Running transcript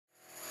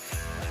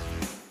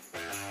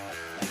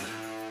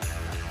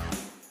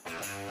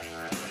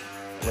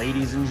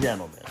Ladies and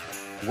gentlemen,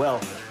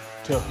 welcome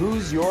to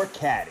Who's Your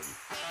Caddy,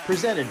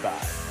 presented by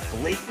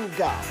Blatant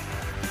Golf.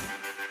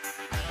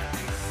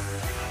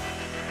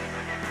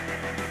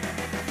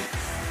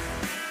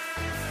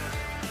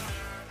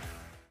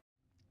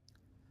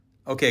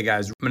 Okay,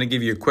 guys, I'm going to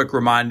give you a quick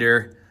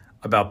reminder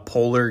about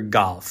Polar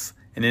Golf,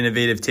 an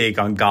innovative take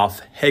on golf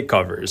head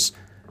covers.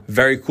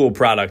 Very cool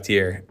product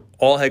here.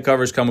 All head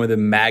covers come with a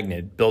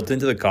magnet built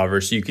into the cover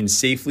so you can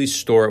safely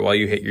store it while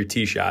you hit your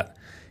tee shot.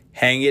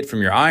 Hang it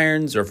from your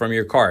irons or from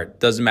your cart.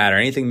 Doesn't matter.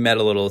 Anything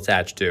metal it'll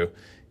attach to.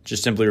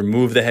 Just simply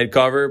remove the head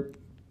cover,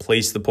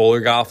 place the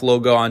Polar Golf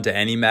logo onto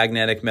any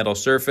magnetic metal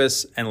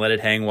surface, and let it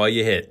hang while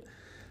you hit.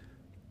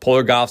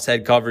 Polar Golf's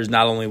head covers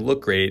not only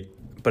look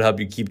great, but help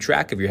you keep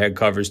track of your head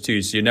covers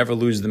too, so you never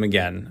lose them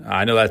again.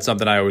 I know that's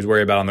something I always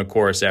worry about on the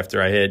course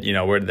after I hit.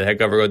 Where did the head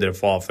cover go? Did it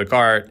fall off the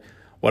cart?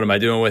 What am I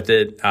doing with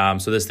it?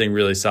 So this thing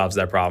really solves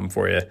that problem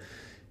for you.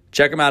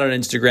 Check them out on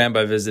Instagram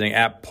by visiting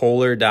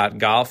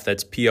 @polar.golf.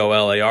 That's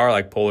Polar,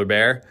 like polar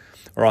bear,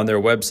 or on their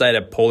website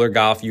at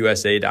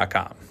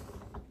polargolfusa.com.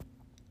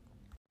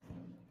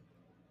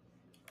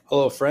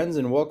 Hello, friends,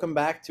 and welcome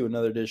back to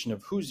another edition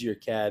of Who's Your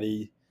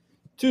Caddy?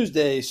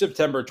 Tuesday,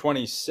 September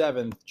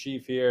 27th.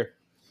 Chief here.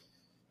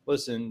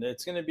 Listen,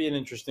 it's going to be an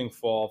interesting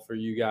fall for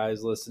you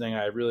guys listening.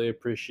 I really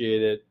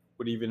appreciate it.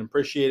 Would even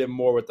appreciate it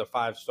more with the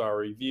 5-star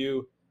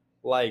review,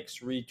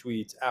 likes,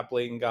 retweets,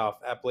 @BlatantGolf,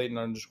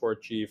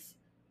 @Blatant_Chief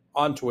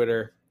on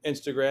Twitter,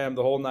 Instagram,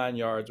 the whole 9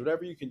 yards,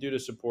 whatever you can do to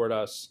support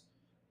us.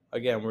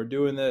 Again, we're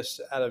doing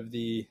this out of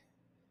the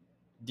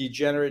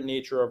degenerate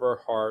nature of our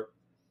heart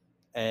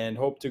and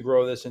hope to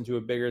grow this into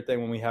a bigger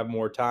thing when we have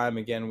more time.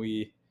 Again,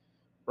 we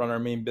run our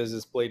main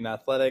business, Blatant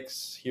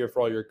Athletics, here for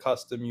all your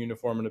custom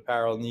uniform and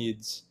apparel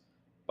needs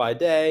by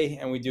day,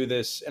 and we do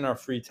this in our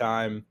free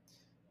time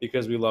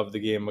because we love the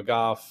game of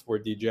golf. We're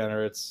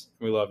degenerates,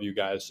 and we love you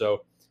guys.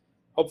 So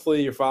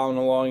hopefully you're following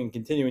along and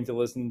continuing to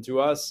listen to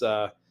us.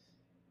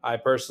 I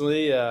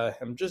personally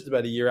am just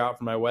about a year out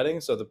from my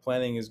wedding, so the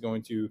planning is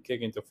going to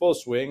kick into full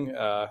swing.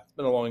 It's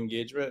been a long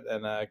engagement,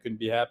 and I couldn't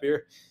be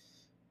happier.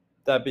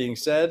 That being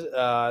said,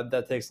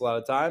 that takes a lot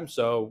of time,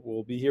 so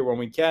we'll be here when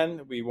we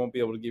can. We won't be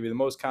able to give you the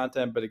most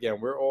content, but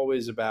again, we're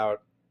always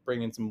about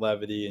bringing some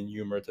levity and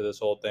humor to this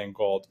whole thing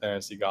called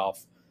fantasy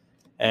golf.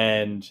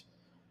 And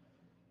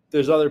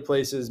there's other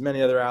places,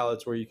 many other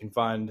outlets where you can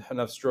find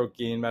enough stroke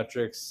gain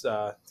metrics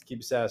to keep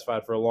you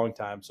satisfied for a long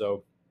time.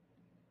 So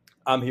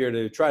I'm here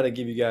to try to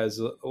give you guys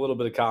a little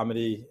bit of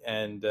comedy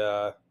and,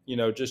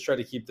 just try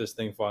to keep this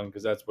thing fun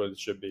because that's what it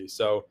should be.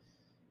 So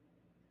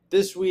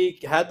this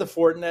week, had the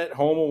Fortinet.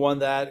 Homa won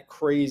that.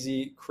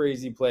 Crazy,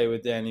 crazy play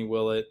with Danny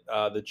Willett,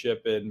 the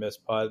chip in,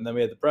 missed putt. And then we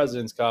had the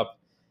President's Cup.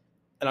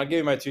 And I'll give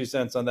you my 2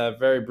 cents on that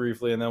very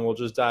briefly, and then we'll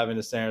just dive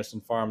into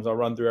Sanderson Farms. I'll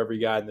run through every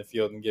guy in the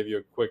field and give you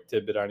a quick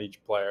tidbit on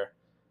each player,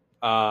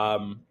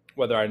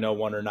 whether I know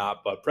one or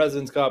not. But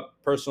President's Cup,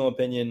 personal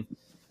opinion,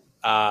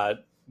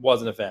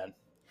 wasn't a fan.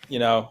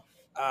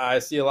 I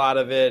see a lot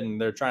of it, and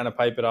they're trying to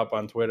pipe it up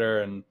on Twitter,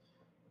 and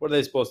what are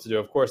they supposed to do?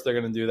 Of course, they're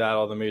going to do that,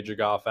 all the major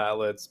golf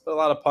outlets, but a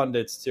lot of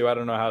pundits, too. I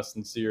don't know how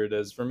sincere it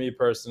is. For me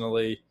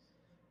personally,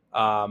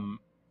 I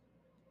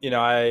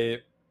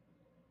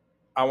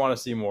want to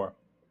see more.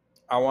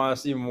 I want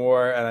to see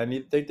more, and I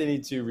think they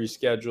need to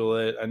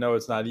reschedule it. I know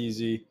it's not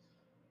easy,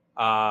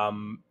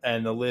 and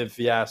the Live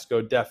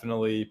fiasco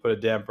definitely put a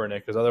damper in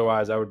it, because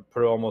otherwise I would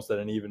put it almost at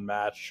an even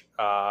match.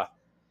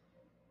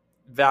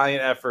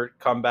 Valiant effort,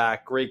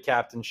 comeback, great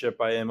captainship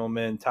by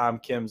Immelman. Tom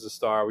Kim's a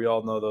star. We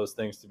all know those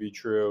things to be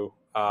true.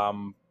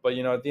 But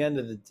at the end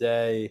of the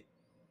day,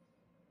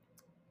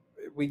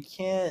 we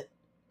can't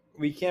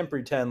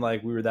pretend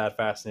like we were that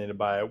fascinated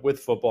by it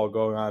with football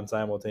going on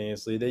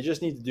simultaneously. They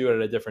just need to do it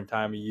at a different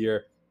time of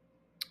year.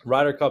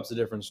 Ryder Cup's a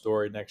different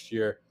story next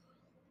year.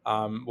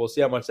 We'll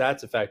see how much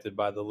that's affected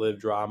by the Live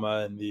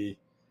drama and the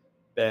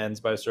bans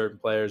by certain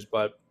players.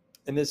 But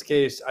in this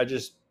case, I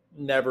just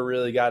never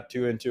really got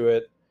too into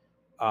it.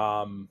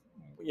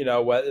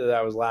 Whether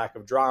that was lack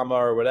of drama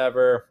or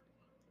whatever,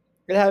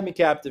 it had me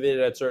captivated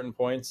at certain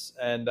points,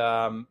 and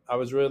I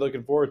was really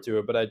looking forward to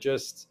it. But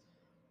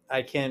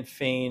I can't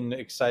feign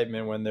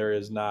excitement when there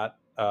is not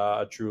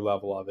a true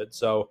level of it.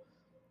 So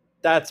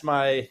that's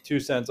my 2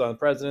 cents on the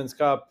President's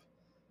Cup.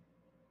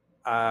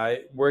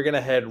 We're going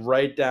to head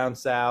right down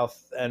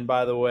south. And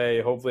by the way,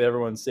 hopefully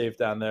everyone's safe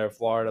down there.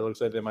 Florida looks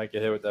like they might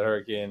get hit with that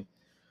hurricane.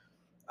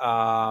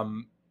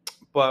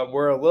 But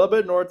we're a little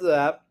bit north of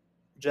that.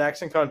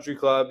 Jackson Country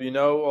Club,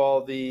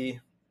 all the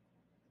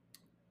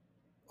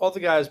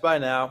guys by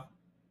now.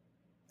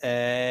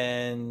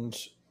 And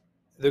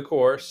the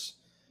course,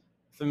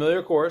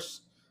 familiar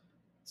course.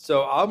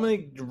 So I'm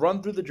going to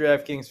run through the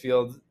DraftKings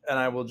field, and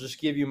I will just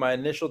give you my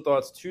initial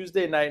thoughts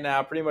Tuesday night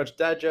now. Pretty much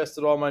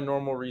digested all my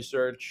normal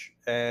research,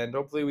 and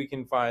hopefully we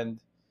can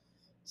find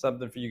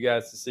something for you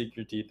guys to sink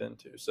your teeth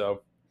into.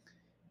 So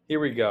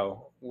here we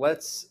go.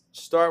 Let's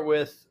start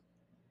with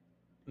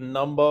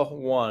number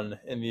one,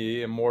 in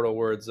the immortal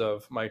words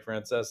of Mike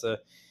Francesa.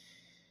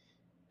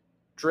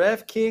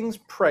 DraftKings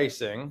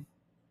pricing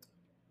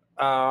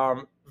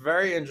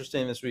Very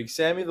interesting this week.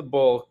 Sammy the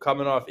Bull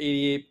coming off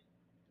 88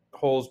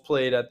 holes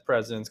played at the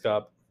President's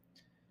Cup.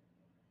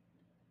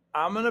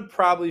 I'm going to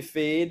probably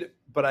fade,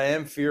 but I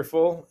am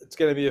fearful. It's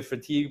going to be a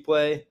fatigue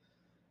play.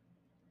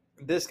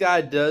 This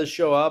guy does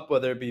show up,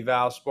 whether it be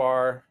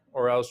Valspar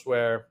or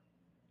elsewhere.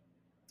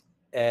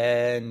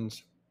 And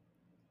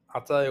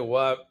I'll tell you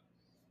what,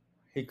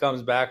 he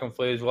comes back and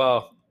plays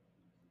well.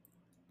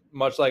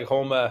 Much like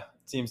Homa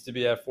seems to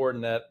be at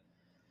Fortinet,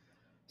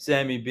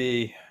 Sammy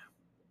B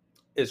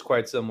is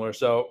quite similar.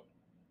 So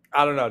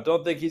I don't know.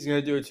 Don't think he's going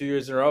to do it 2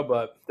 years in a row,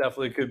 but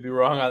definitely could be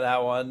wrong on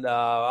that one.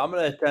 I'm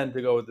going to tend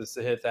to go with the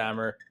Sahith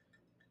Hammer.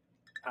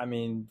 I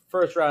mean,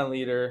 first round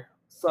leader,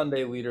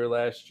 Sunday leader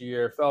last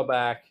year, fell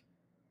back.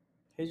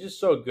 He's just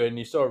so good and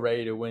he's so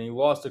ready to win. He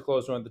lost a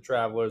close one with the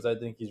Travelers. I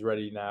think he's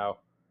ready now.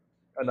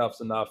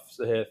 Enough's enough.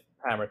 Sahith,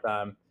 hammer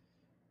time.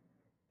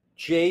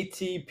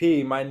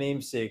 JTP, my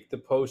namesake, the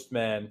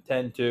postman,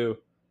 10-2.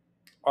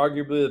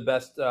 Arguably the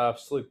best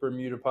slick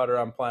Bermuda putter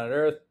on planet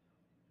Earth.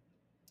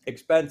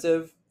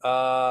 Expensive,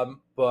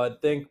 but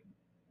think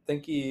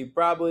he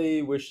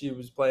probably wished he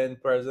was playing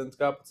President's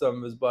Cup with some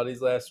of his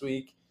buddies last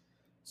week.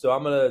 So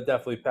I'm going to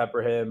definitely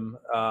pepper him.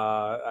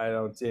 I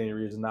don't see any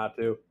reason not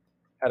to.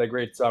 Had a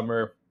great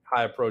summer,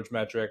 high approach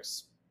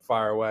metrics,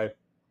 fire away.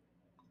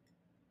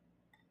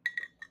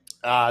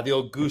 The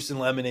old Goose and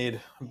Lemonade,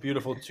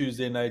 beautiful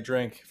Tuesday night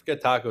drink. Forget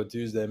Taco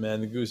Tuesday,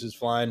 man. The Goose is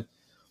flying.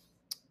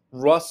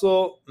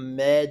 Russell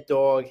Mad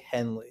Dog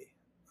Henley.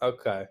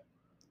 Okay.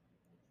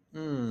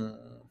 10-1.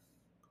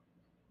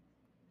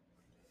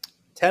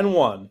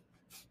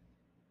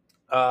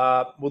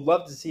 Would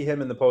love to see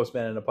him in the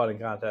postman in a putting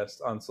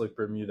contest on Slick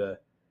Bermuda.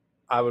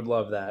 I would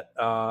love that.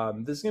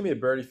 This is going to be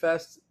a birdie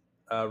fest.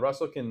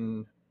 Russell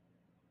can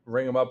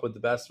ring him up with the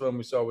best of them.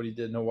 We saw what he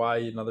did in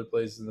Hawaii and other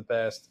places in the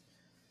past.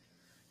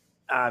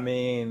 I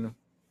mean,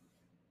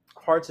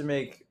 hard to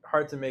make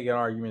an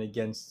argument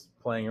against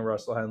playing a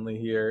Russell Henley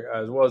here,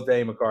 as well as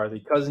Danny McCarthy.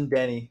 Cousin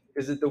Denny,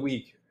 is it the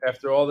week?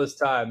 After all this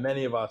time,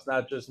 many of us,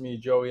 not just me,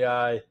 Joey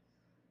I, a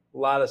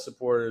lot of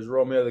supporters,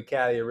 Romeo the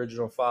Caddy,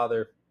 original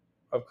father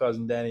of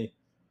Cousin Denny.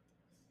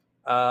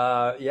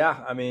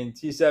 Yeah, I mean,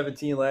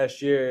 T17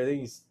 last year, I think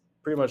he's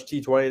pretty much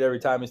T20'd every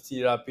time he's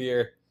teed up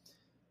here.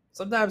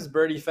 Sometimes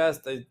birdie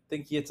fest, I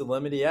think he hits a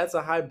limit. He has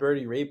a high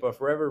birdie rate, but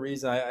for whatever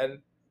reason, I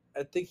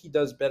think he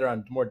does better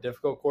on more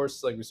difficult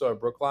courses like we saw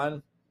at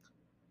Brookline.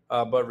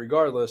 But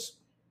regardless,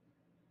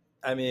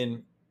 I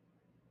mean,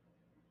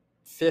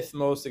 fifth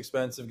most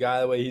expensive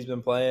guy the way he's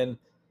been playing.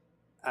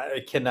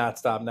 I cannot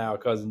stop now,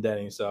 Cousin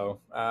Denny. So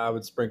I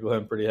would sprinkle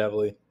him pretty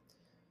heavily.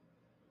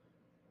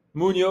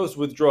 Munoz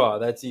withdraw.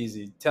 That's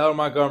easy. Taylor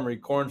Montgomery,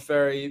 Corn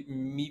Ferry,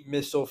 Meat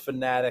Missile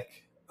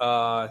Fanatic.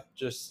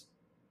 Just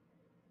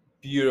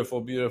beautiful,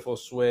 beautiful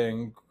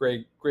swing.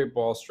 Great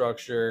ball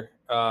structure.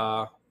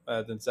 That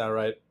didn't sound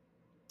right.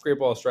 Great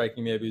ball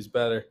striking maybe is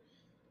better.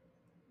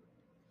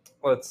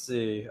 Let's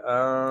see.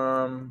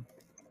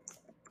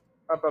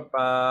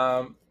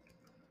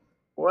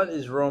 What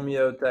is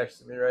Romeo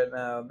texting me right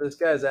now? This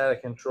guy's out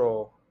of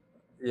control.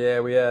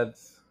 Yeah, we had.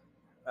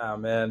 Oh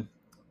man,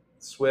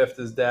 Swift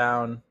is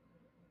down.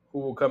 Who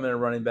will come in and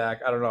running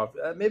back? I don't know.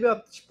 Maybe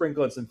I'll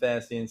sprinkle in some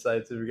fantasy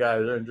insights if you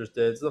guys are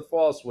interested. It's the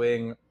fall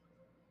swing.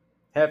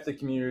 Half the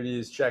community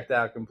is checked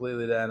out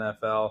completely to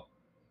NFL.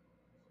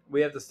 We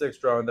have to stick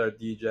strong with our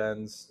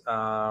D-gens.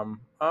 I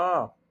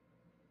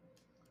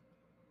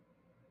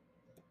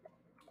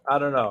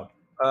don't know.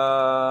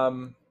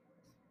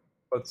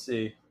 Let's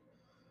see.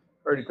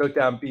 Already took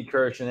down B.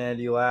 Kirsch and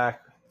Andy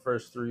Lack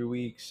first 3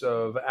 weeks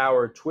of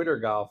our Twitter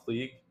Golf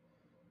League.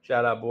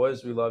 Shout out,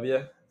 boys. We love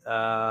you.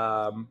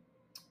 Got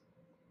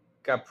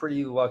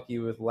pretty lucky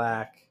with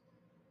Lack.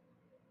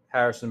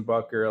 Harrison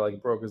Bucker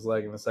broke his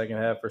leg in the second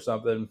half or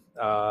something,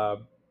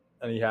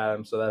 and he had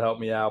him, so that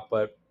helped me out.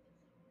 But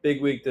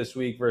big week this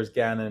week versus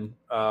Gannon.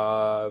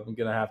 I'm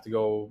going to have to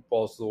go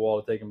balls to the wall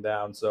to take him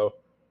down, so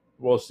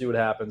we'll see what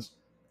happens.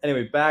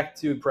 Anyway, back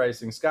to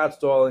pricing. Scott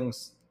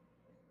Stallings,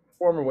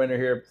 former winner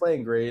here,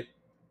 playing great.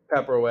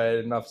 Pepper away,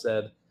 enough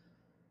said.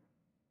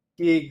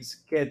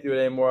 Giggs, can't do it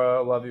anymore. I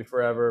love you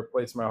forever.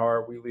 Place my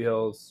heart. Wheatley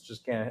Hills,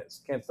 just can't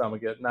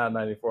stomach it. Not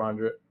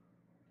 9,400.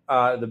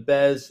 The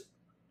Bez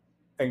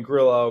and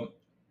Grillo,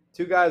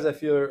 two guys I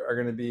feel are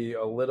going to be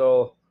a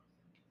little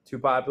too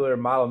popular.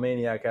 Model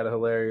Maniac had a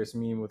hilarious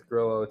meme with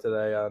Grillo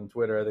today on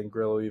Twitter. I think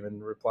Grillo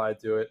even replied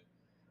to it.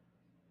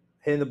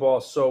 Hitting the ball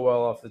so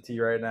well off the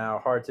tee right now.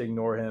 Hard to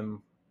ignore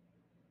him.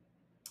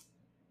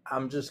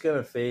 I'm just going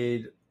to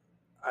fade.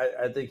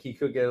 I think he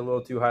could get a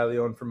little too highly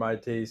owned for my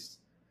taste.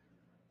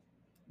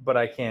 But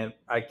I can't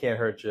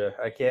hurt you.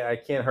 I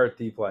can't hurt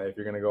the play if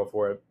you're going to go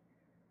for it.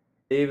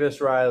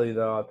 Davis Riley,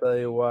 though, I'll tell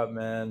you what,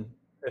 man.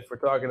 If we're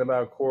talking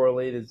about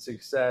correlated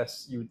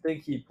success, you would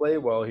think he'd play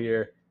well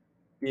here,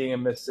 being a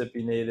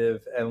Mississippi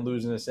native and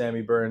losing to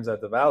Sammy Burns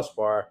at the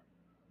Valspar.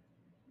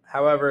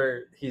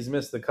 However, he's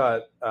missed the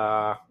cut.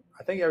 I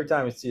think every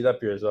time he's teed up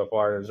here so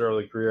far in his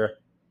early career.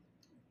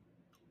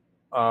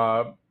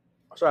 Sorry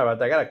about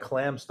that. I got a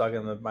clam stuck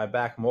in my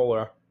back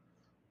molar.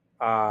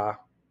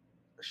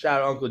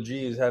 Shout out Uncle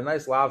G's. Had a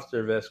nice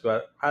lobster bisque,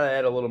 but I had to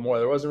add a little more.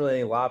 There wasn't really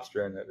any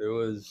lobster in it. It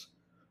was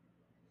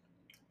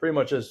pretty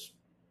much just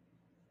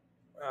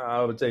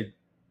I would say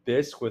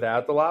bisque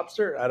without the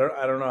lobster. I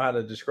don't know how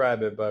to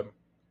describe it, but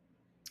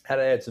had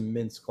to add some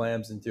minced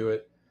clams into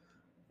it.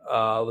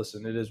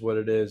 Listen, it is what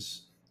it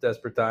is.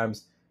 Desperate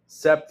times.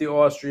 Sepp the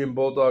Austrian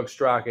Bulldog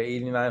Straka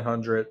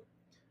 8900.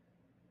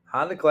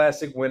 Honda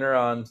Classic winner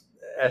on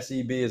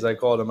SEB, as I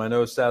called him. I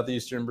know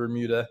Southeastern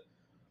Bermuda.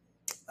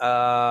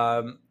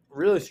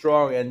 Really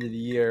strong end of the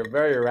year.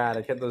 Very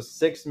erratic. Had those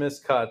 6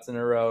 missed cuts in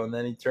a row, and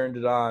then he turned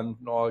it on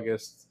in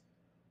August,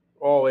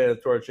 all the way to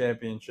the Tour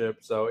Championship.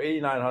 So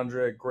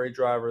 8900, great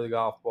driver of the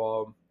golf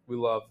ball. We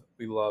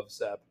love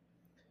Sepp.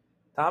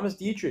 Thomas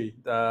Dietrich,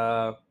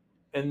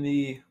 in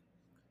the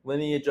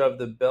lineage of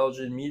the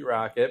Belgian meat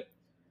rocket.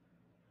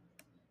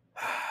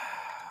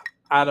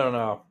 I don't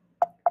know.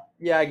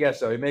 Yeah, I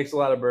guess so. He makes a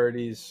lot of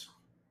birdies.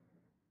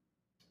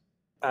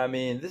 I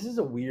mean, this is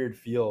a weird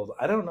field.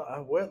 I don't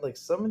know what like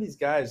some of these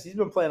guys. He's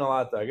been playing a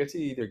lot though. I guess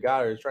he either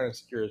got or he's trying to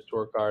secure his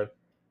tour card.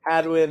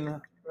 Hadwin,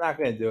 not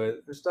going to do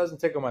it. This doesn't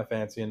tickle my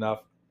fancy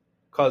enough.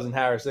 Cousin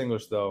Harris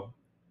English though,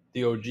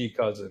 the OG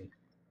cousin,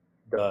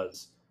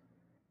 does.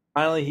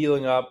 Finally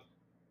healing up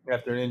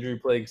after an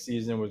injury-plagued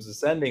season, was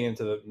ascending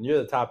into near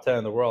the top 10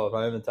 in the world, if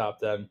not in the top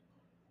 10.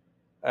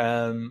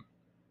 And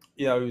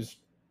he was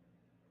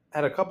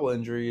had a couple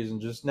injuries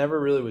and just never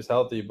really was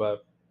healthy.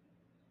 But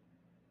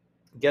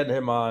getting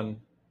him on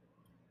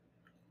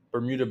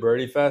Bermuda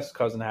Birdie Fest,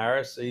 Cousin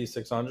Harris,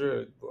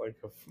 8600, like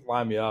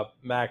line me up.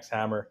 Max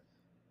Hammer,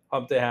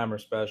 Hump Day Hammer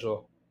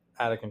special,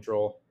 out of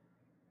control.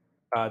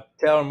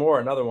 Taylor Moore,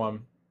 another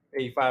one,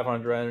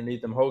 8500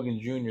 underneath him. Hogan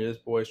Jr., this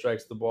boy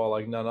strikes the ball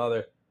like none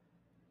other.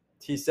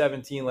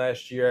 T17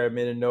 last year, I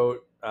made a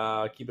note,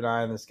 keep an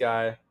eye on this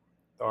guy,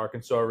 the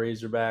Arkansas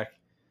Razorback.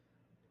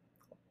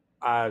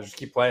 I just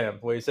keep playing him.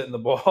 The way he's hitting the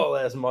ball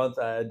last month,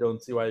 I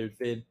don't see why he would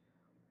fade.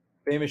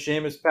 Famous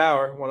Seamus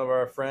Power, one of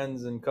our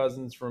friends and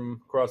cousins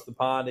from across the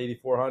pond,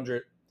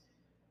 8400.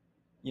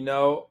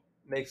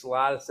 Makes a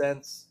lot of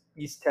sense.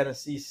 East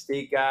Tennessee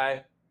State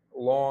guy,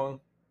 long.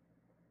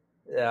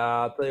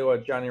 I'll tell you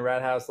what, Johnny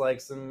Rathouse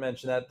likes him.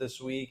 Mentioned that this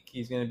week.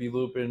 He's going to be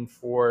looping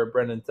for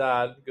Brendan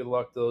Todd. Good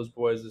luck to those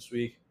boys this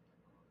week.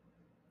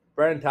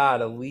 Brendan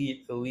Todd,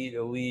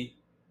 elite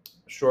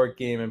short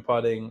game and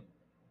putting,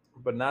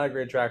 but not a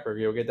great track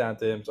record. We'll get down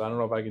to him, so I don't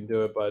know if I can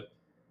do it. But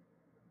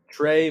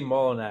Trey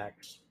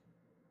Mullinax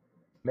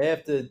may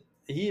have to.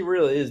 He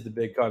really is the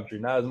big country,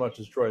 not as much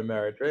as Troy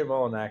Merritt. Trey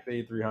Mullinax,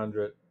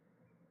 8,300.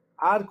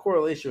 Odd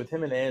correlation with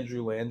him and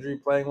Andrew Landry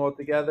playing well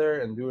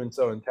together and doing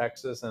so in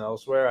Texas and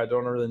elsewhere. I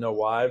don't really know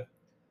why,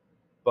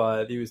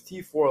 but he was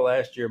T4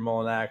 last year.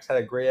 Mullinax had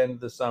a great end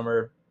of the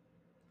summer.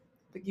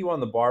 I think he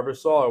won the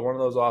Barbasol or one of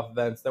those off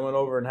events. Then went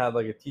over and had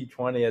like a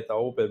T20 at the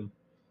Open.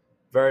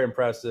 Very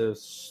impressive.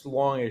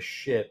 Long as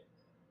shit.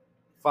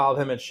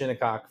 Followed him at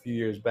Shinnecock a few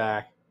years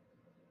back.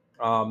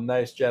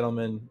 Nice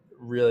gentleman.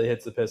 Really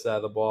hits the piss out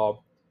of the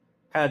ball.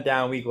 Kind of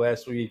down week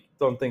last week.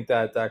 Don't think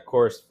that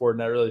course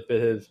Fortinet really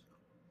fit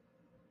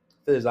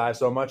his eye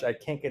so much. I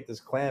can't get this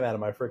clam out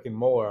of my freaking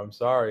molar. I'm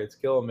sorry. It's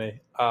killing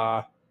me.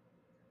 That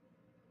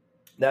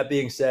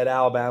being said,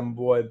 Alabama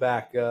boy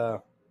back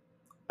down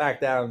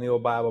in the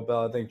old Bible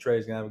Belt. I think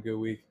Trey's going to have a good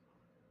week.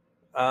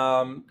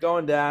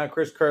 Going down,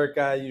 Chris Kirk,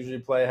 I usually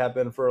play, have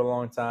been for a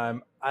long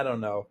time. I don't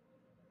know.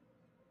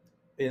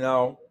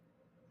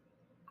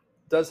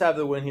 Does have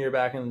the win here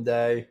back in the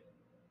day.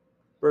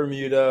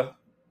 Bermuda,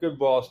 good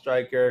ball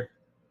striker.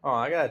 Oh,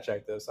 I got to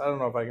check this. I don't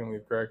know if I can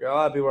leave Kirk. A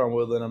lot of people are on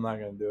Woodland. I'm not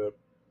going to do it.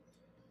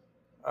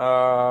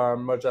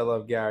 Much I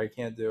love Gary.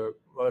 Can't do it.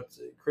 Let's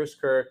see. Chris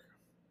Kirk.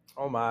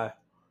 Oh, my.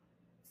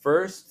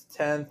 1st,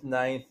 10th,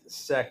 9th,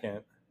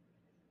 2nd.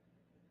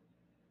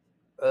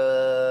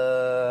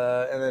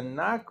 And then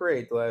not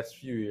great the last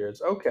few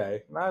years.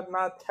 Okay,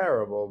 not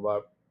terrible,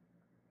 but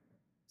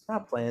it's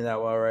not playing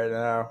that well right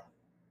now.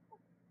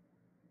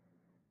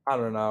 I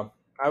don't know.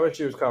 I wish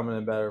he was coming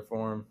in better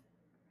form.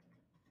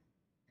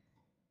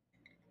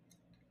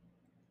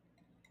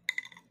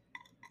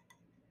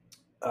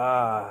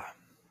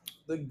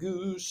 The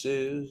goose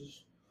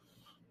is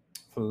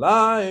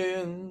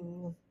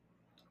flying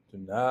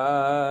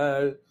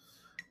tonight.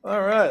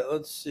 All right,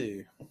 let's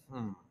see.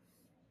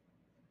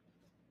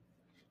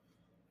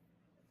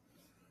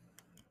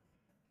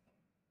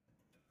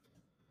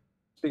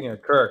 Speaking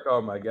of Kirk,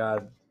 oh my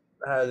God,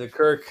 the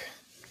Kirk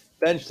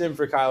benched him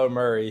for Kyler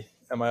Murray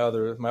and my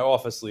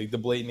office league, the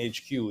Blatant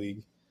HQ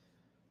league.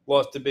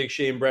 Lost to Big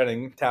Shane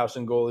Brennan,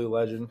 Towson goalie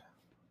legend.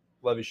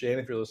 Love you, Shane,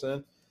 if you're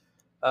listening.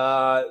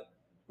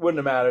 Wouldn't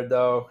have mattered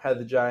though. Had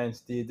the Giants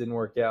D, didn't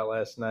work out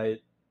last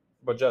night.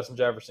 But Justin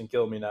Jefferson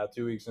killed me now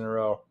 2 weeks in a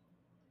row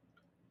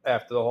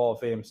after the Hall of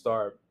Fame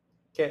start.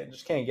 Can't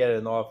get it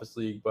in the office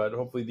league, but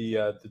hopefully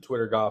the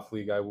Twitter golf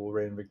league I will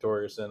reign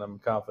victorious in. I'm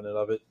confident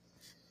of it.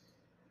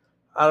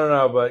 I don't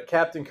know, but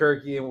Captain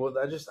Kirky and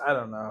I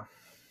don't know.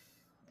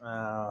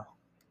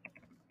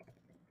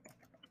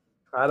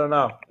 I don't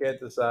know. Can't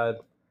decide.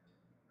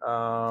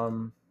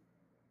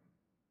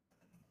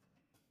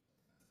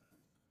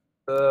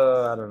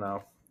 I don't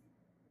know.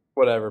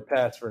 Whatever,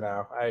 pass for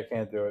now. I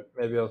can't do it.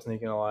 Maybe I'll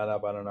sneak in a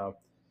lineup. I don't know.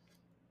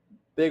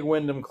 Big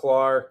Wyndham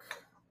Clark,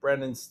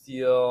 Brendan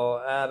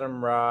Steele,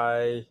 Adam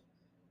Rye.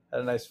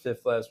 Had a nice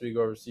fifth last week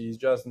overseas.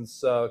 Justin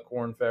Suck,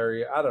 Corn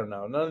Ferry. I don't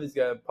know. None of these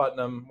guys.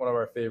 Putnam, one of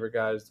our favorite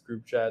guys,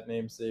 group chat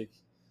namesake.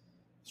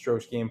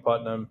 Strokes Game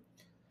Putnam.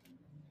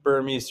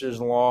 Burmester's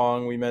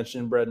Long. We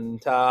mentioned Brendan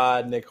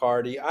Todd, Nick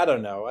Hardy. I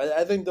don't know.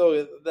 I think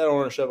though that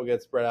ownership will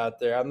get spread out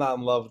there. I'm not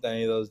in love with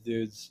any of those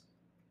dudes.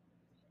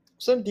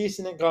 Some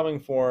decent incoming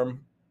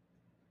form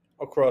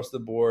across the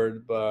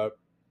board, but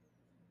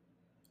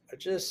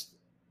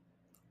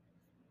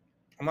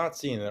I'm not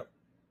seeing it.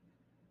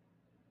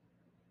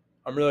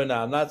 I'm really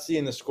not. I'm not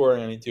seeing the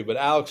scoring any two. But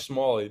Alex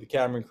Smalley, the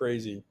Cameron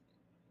Crazy,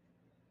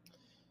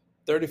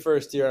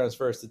 31st here on his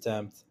first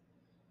attempt.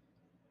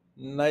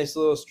 Nice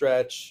little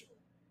stretch.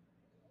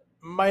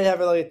 Might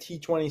have like a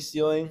T20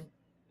 ceiling,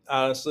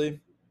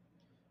 honestly.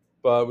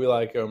 But we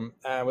like him.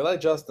 And we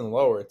like Justin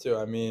Lower, too.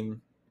 I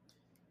mean,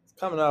 it's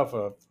coming off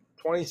a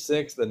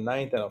 26th, a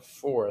 9th, and a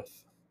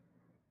 4th.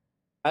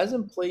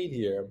 Hasn't played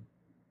here.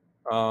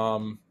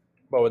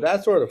 But with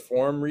that sort of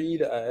form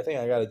read, I think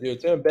I got to do it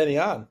to him. Benny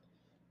On.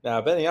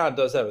 Now, Benny On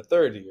does have a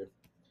third here.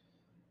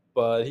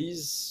 But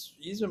he's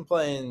been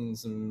playing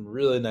some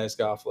really nice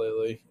golf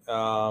lately.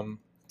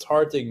 It's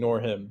hard to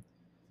ignore him.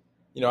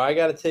 You know, I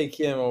got to take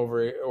him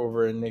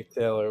over Nick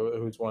Taylor,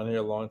 who's won here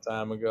a long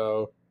time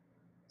ago.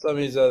 Some of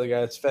these other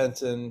guys,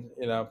 Fenton,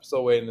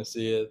 still waiting to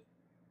see it.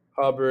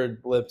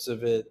 Hubbard, blips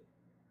of it.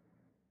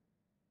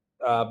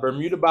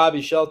 Bermuda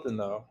Bobby Shelton,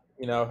 though.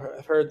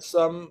 I've heard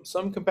some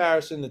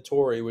comparison to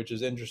Torrey, which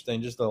is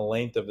interesting, just the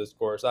length of this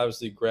course.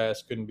 Obviously,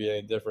 grass couldn't be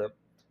any different.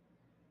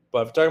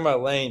 But if we're talking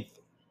about length,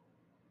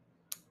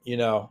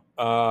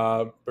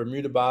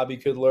 Bermuda Bobby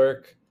could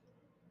lurk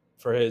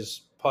for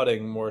his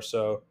putting more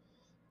so.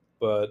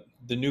 But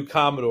the new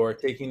Commodore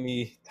taking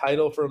the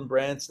title from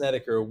Brand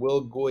Snedeker,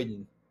 Will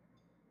Goyden.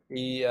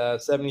 He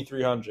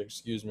 7,300,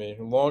 excuse me.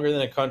 Longer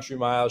than a country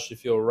mile. Should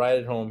feel right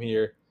at home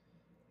here.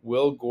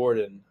 Will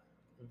Gordon.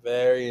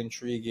 Very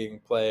intriguing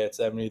play at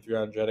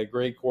 7,300. Had a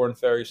great Corn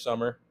Ferry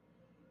summer.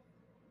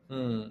 I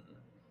don't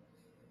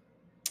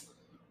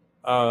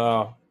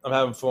know. I'm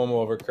having FOMO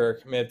over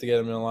Kirk. May have to get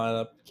him in the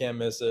lineup. Can't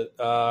miss it.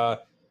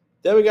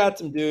 Then we got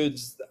some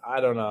dudes. I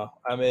don't know.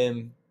 I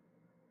mean,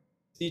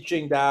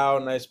 Teaching Dow,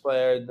 nice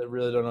player. That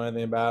really don't know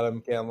anything about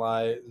him. Can't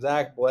lie.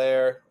 Zach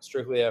Blair,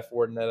 strictly at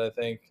Fortinet, I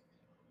think,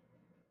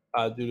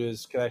 due to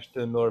his connection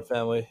to the Miller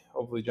family.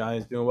 Hopefully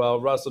Johnny's doing well.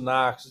 Russell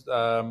Knox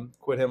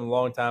quit him a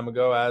long time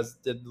ago, as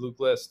did Luke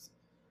List.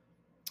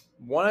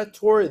 One at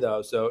Torrey,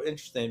 though, so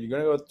interesting. If you're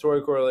going to go with the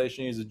Torrey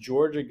correlation, he's a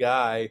Georgia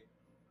guy.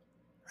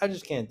 I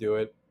just can't do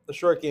it. The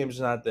short game's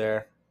not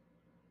there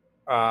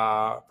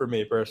for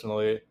me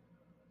personally,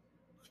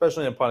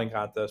 especially in a punting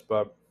contest.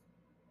 But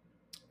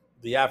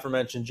the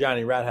aforementioned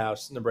Johnny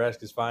Rathouse,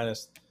 Nebraska's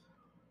finest,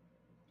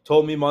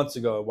 told me months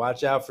ago,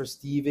 watch out for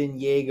Steven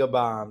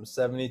Jaegerbaum,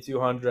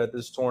 7,200 at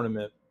this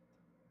tournament.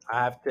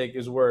 I have to take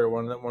his word.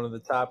 One of the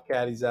top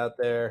caddies out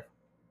there.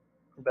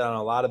 Been on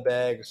a lot of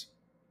bags.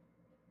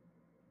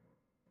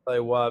 Tell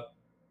you what,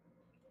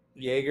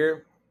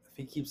 Jaeger, if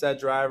he keeps that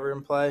driver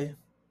in play,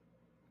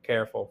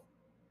 careful.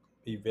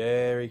 Be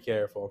very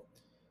careful.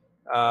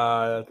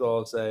 That's all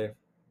I'll say.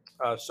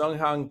 Sung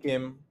Han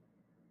Kim,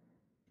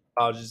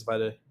 apologies if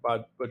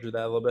I butchered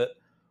that a little bit.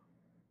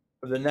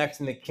 For the next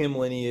in the Kim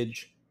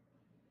lineage,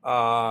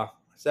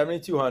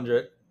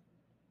 7,200.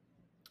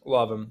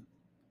 Love him.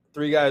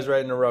 Three guys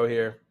right in a row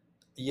here.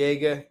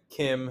 Jaeger,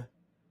 Kim,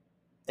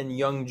 and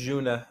Young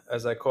Juna,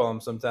 as I call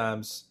him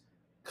sometimes.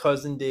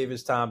 Cousin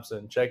Davis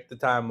Thompson. Check the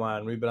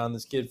timeline. We've been on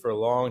this kid for a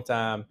long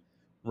time.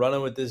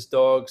 Running with this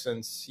dog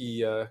since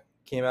he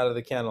came out of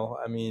the kennel.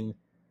 I mean,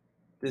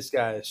 this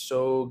guy is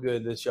so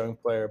good, this young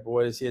player.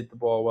 Boy, does he hit the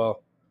ball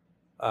well.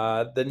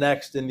 The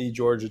next in the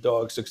Georgia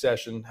dog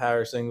succession,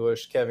 Harris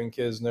English, Kevin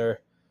Kisner,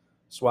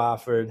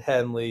 Swafford,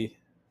 Henley,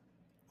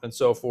 and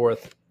so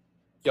forth.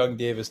 Young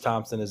Davis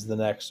Thompson is the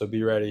next, so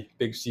be ready.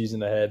 Big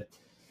season ahead.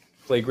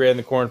 Played great in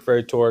the Corn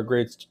Ferry Tour.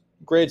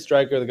 Great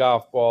striker of the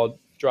golf ball,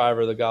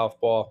 driver of the golf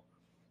ball.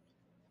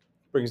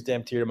 Brings a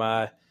damn tear to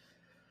my eye.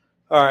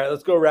 All right,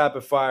 let's go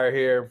rapid fire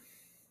here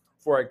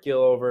before I kill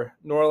over.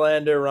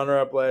 Norlander,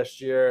 runner-up last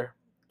year.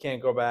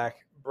 Can't go back.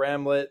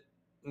 Bramlett,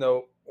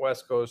 no,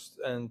 West Coast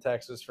and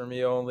Texas for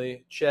me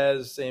only.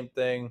 Ches, same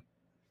thing.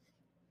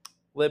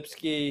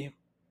 Lipsky,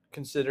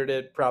 considered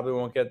it. Probably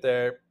won't get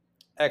there.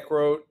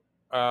 Eckroat,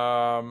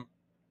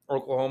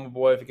 Oklahoma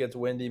boy if it gets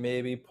windy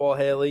maybe. Paul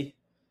Haley,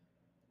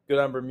 good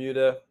on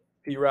Bermuda.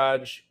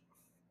 P-Raj,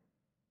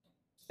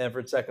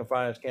 Stanford second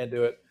finals, can't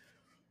do it.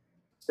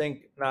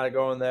 Stink not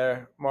going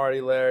there. Marty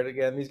Laird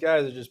again. These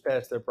guys are just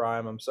past their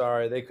prime. I'm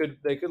sorry. They could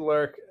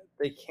lurk.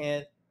 They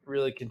can't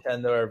really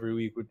contend though every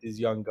week with these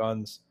young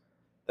guns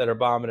that are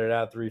bombing it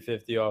out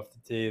 350 off the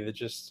tee.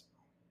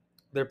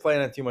 They're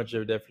playing at too much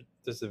of a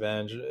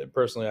disadvantage.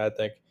 Personally, I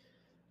think.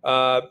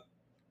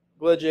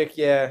 Blijic,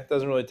 yeah,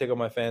 doesn't really tickle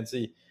my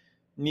fancy.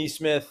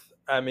 Neesmith,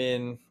 I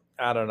mean,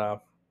 I don't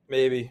know.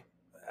 Maybe.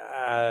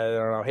 I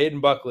don't know. Hayden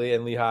Buckley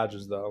and Lee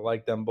Hodges, though. I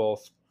like them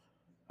both.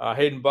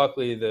 Hayden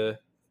Buckley, the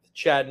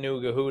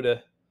Chattanooga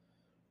Huda,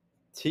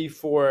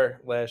 T4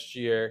 last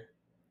year.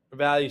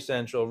 Value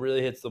Central,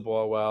 really hits the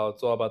ball well.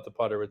 It's all about the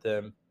putter with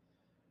him.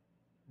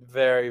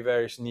 Very,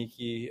 very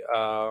sneaky.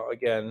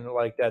 Again,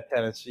 like that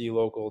Tennessee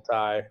local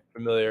tie,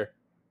 familiar.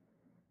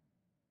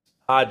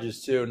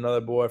 Hodges, too,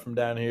 another boy from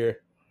down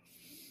here.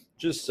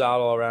 Just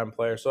solid all around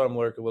player. Saw him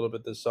lurk a little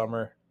bit this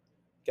summer.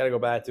 Got to go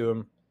back to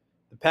him.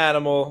 The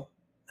Panimal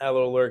had a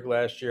little lurk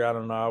last year. I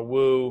don't know.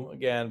 Woo,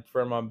 again,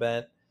 firm on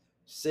bent.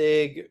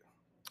 Sig,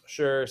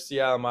 sure.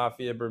 Seattle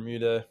Mafia,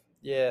 Bermuda.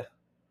 Yeah.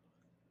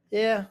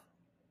 Yeah.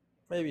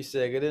 Maybe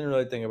Sig. I didn't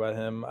really think about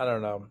him. I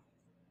don't know.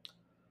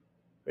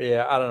 But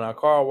yeah, I don't know.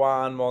 Carl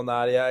Juan,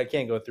 Molnati. I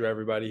can't go through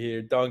everybody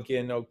here.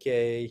 Duncan,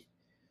 okay.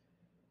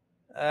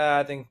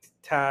 I think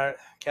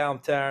Callum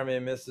Tarr may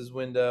miss his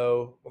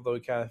window, although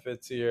he kind of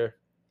fits here.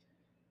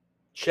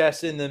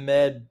 Chess in the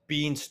Med,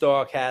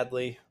 Beanstalk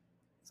Hadley.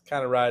 It's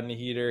kind of riding the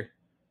heater.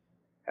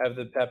 Have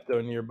the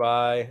Pepto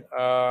nearby.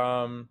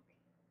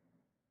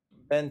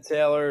 Ben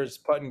Taylor's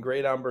putting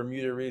great on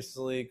Bermuda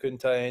recently. Couldn't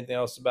tell you anything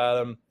else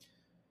about him.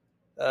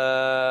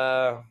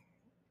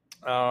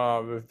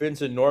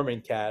 Vincent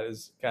Norman Cat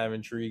is kind of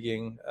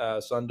intriguing.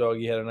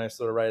 Sundoggy had a nice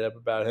little write-up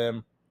about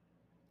him.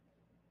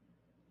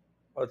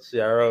 Let's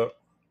see. I wrote,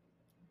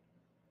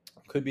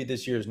 could be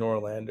this year's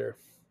Norlander.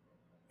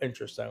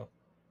 Interesting.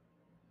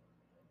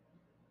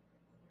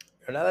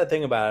 Another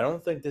thing about it, I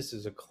don't think this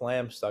is a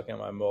clam stuck in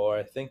my molar.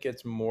 I think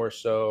it's more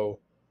so,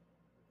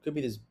 could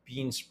be this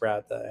bean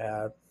sprout that I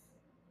had.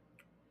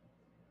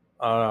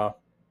 I don't know.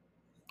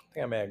 I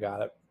think I may have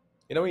got it.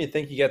 You know when you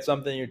think you get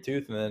something in your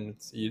tooth and then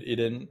you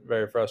didn't?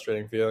 Very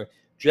frustrating feeling.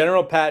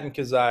 General Patton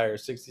Kazire,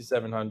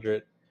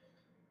 6,700.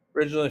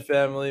 Originally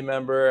family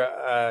member.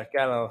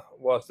 Kind of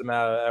lost him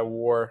out at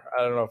war.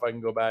 I don't know if I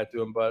can go back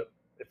to him, but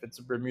if it's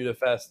a Bermuda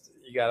Fest,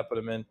 you got to put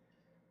him in.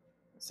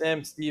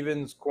 Sam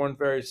Stevens, Corn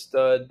Ferry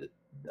Stud.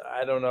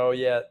 I don't know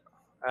yet.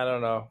 I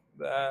don't know.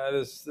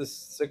 This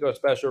Sicko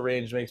Special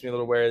range makes me a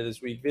little wary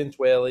this week. Vince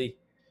Whaley,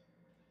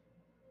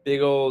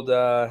 big old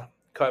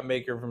cut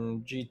maker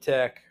from G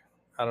Tech.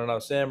 I don't know.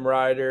 Sam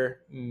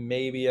Ryder,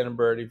 maybe in a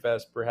Birdie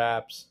Fest,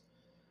 perhaps.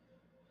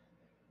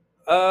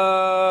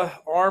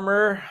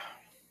 Armor,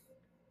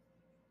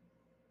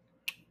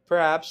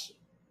 perhaps.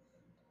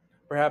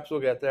 Perhaps we'll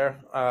get there.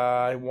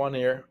 One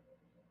here.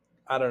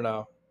 I don't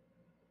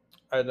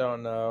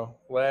know.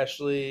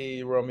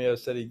 Lashley, Romeo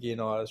said he gained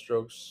a lot of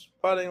strokes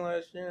putting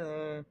last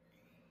year.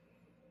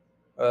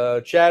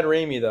 Chad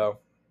Ramey, though,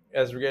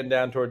 as we're getting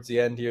down towards the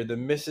end here, the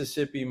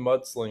Mississippi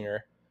Mudslinger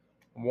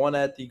won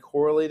at the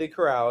Correlated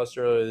Corrales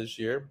earlier this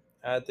year.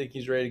 I think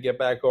he's ready to get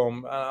back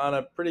home on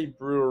a pretty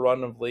brutal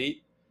run of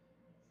late.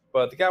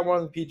 But the guy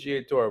won the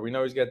PGA Tour. We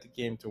know he's got the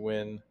game to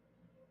win.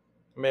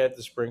 May have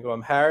to sprinkle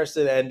him.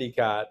 Harrison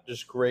Endicott,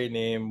 just great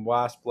name.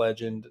 Wasp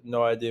legend.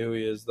 No idea who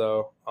he is,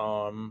 though.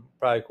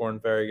 Probably Corn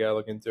Ferry guy.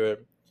 Look into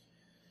it.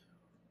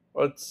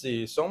 Let's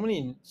see. So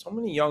many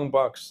young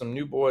bucks. Some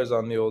new boys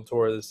on the old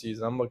tour this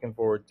season. I'm looking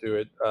forward to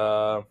it.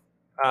 I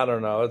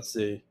don't know. Let's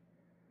see.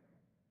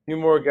 Few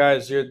more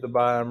guys here at the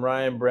bottom.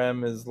 Ryan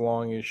Brem is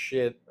long as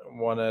shit.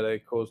 Won at a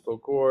coastal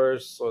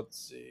course. Let's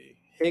see.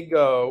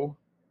 Higo's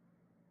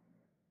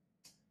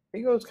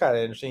kind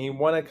of interesting. He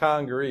won at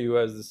Congaree, who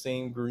has the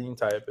same green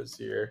type as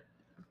here.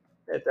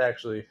 I have to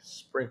actually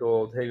sprinkle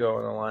old Higo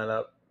in the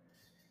lineup.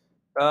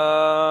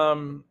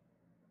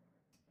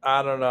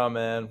 I don't know,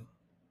 man.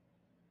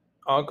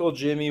 Uncle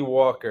Jimmy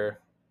Walker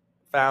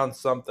found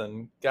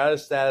something. Got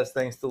his status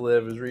thanks to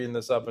Liv. Was reading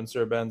this up in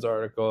Sir Ben's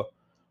article.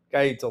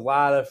 Guy eats a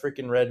lot of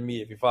freaking red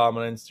meat if you follow him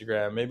on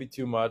Instagram. Maybe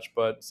too much,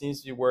 but seems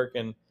to be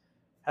working.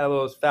 Had a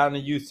little fountain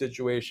of youth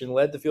situation.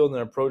 Led the field in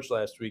an approach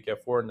last week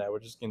at Fortinet,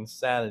 which is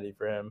insanity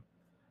for him.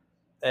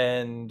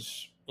 And,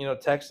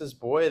 Texas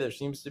boy, there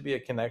seems to be a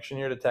connection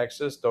here to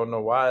Texas. Don't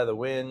know why. The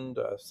wind,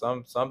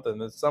 something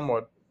that's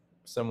somewhat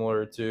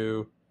similar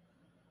to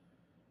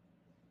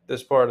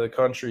this part of the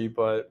country,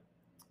 but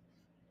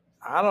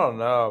I don't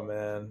know,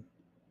 man.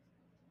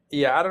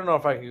 Yeah, I don't know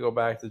if I could go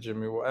back to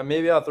Jimmy.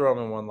 Maybe I'll throw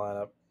him in one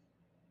lineup.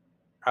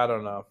 I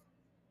don't know.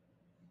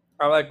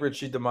 I like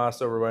Richie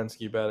DeMasso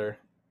Rowensky better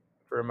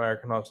for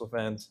American Hustle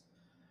fans.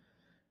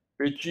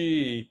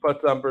 Richie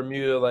puts on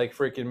Bermuda like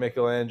freaking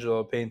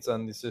Michelangelo paints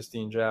on the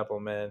Sistine Chapel,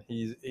 man.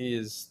 He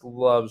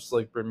loves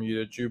Slick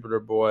Bermuda,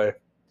 Jupiter boy.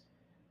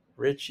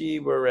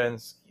 Richie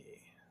Wierenski.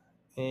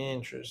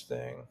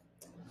 Interesting.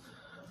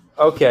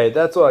 Okay,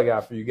 that's all I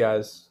got for you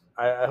guys.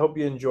 I hope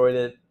you enjoyed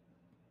it.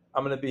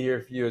 I'm going to be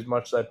here for you as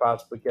much as I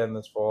possibly can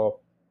this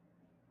fall.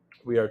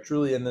 We are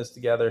truly in this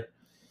together.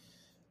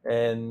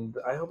 And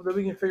I hope that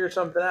we can figure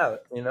something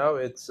out.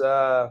 It's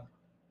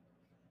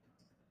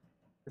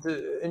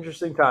an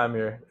interesting time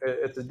here.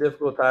 It's a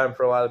difficult time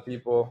for a lot of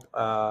people.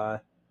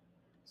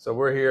 So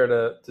we're here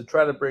to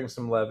try to bring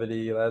some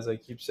levity, as I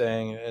keep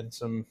saying, and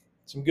some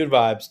good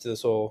vibes to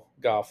this whole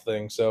golf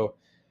thing. So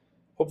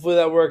hopefully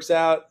that works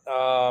out.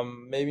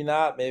 Maybe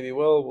not. Maybe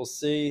will. We'll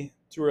see.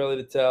 Too early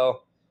to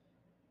tell.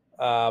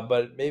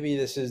 But maybe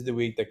this is the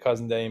week that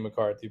cousin Danny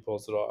McCarthy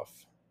pulls it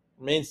off.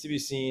 Remains to be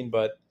seen,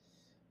 but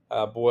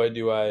boy,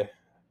 do I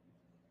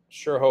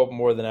sure hope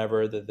more than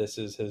ever that this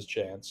is his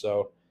chance.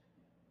 So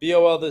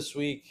BOL this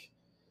week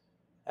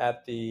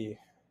at the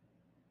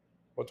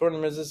what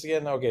tournament is this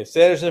again? Okay,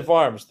 Sanderson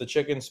Farms, the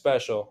chicken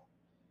special.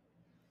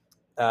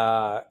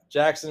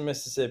 Jackson,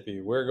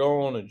 Mississippi. We're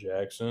going to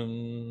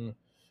Jackson.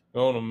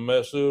 Gonna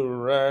mess it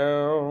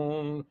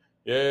around.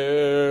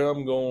 Yeah,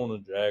 I'm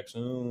going to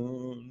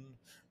Jackson.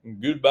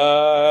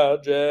 Goodbye,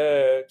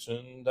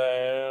 Jackson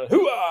Town.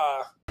 Hooah!